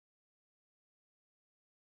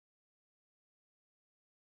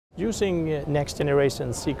Using next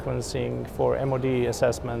generation sequencing for MRD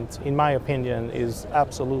assessment, in my opinion, is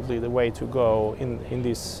absolutely the way to go in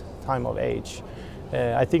this time of age.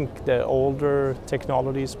 I think the older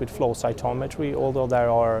technologies with flow cytometry, although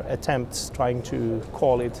there are attempts trying to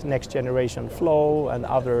call it next generation flow and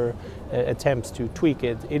other attempts to tweak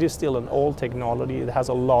it, it is still an old technology. It has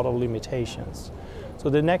a lot of limitations. So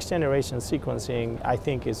the next generation sequencing, I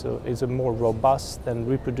think, is a more robust and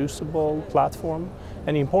reproducible platform.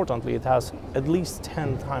 And importantly, it has at least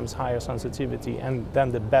 10 times higher sensitivity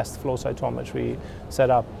than the best flow cytometry set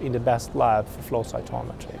up in the best lab for flow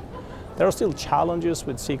cytometry. There are still challenges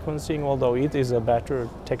with sequencing, although it is a better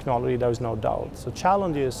technology, there is no doubt. So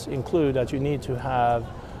challenges include that you need to have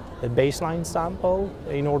a baseline sample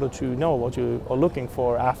in order to know what you are looking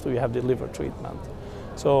for after you have delivered treatment.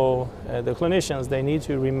 So the clinicians, they need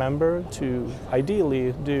to remember to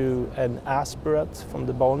ideally do an aspirate from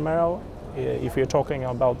the bone marrow if you're talking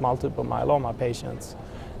about multiple myeloma patients,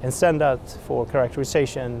 and send that for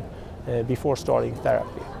characterization before starting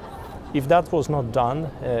therapy. If that was not done,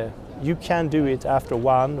 you can do it after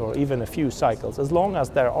one or even a few cycles, as long as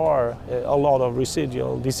there are a lot of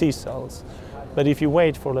residual disease cells. But if you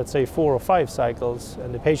wait for, let's say, 4 or 5 cycles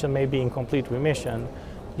and the patient may be in complete remission,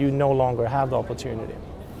 you no longer have the opportunity.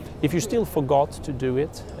 If you still forgot to do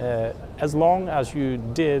it, as long as you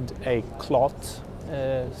did a clot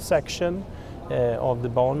section of the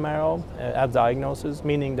bone marrow at diagnosis,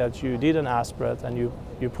 meaning that you did an aspirate and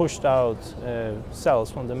you pushed out cells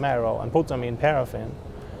from the marrow and put them in paraffin,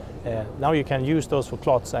 now you can use those for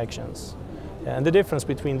clot sections. And the difference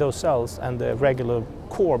between those cells and the regular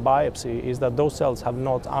core biopsy is that those cells have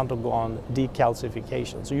not undergone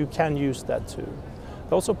decalcification, so you can use that too.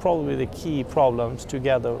 Those are probably the key problems,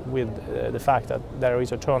 together with the fact that there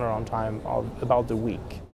is a turnaround time of about a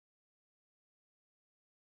week.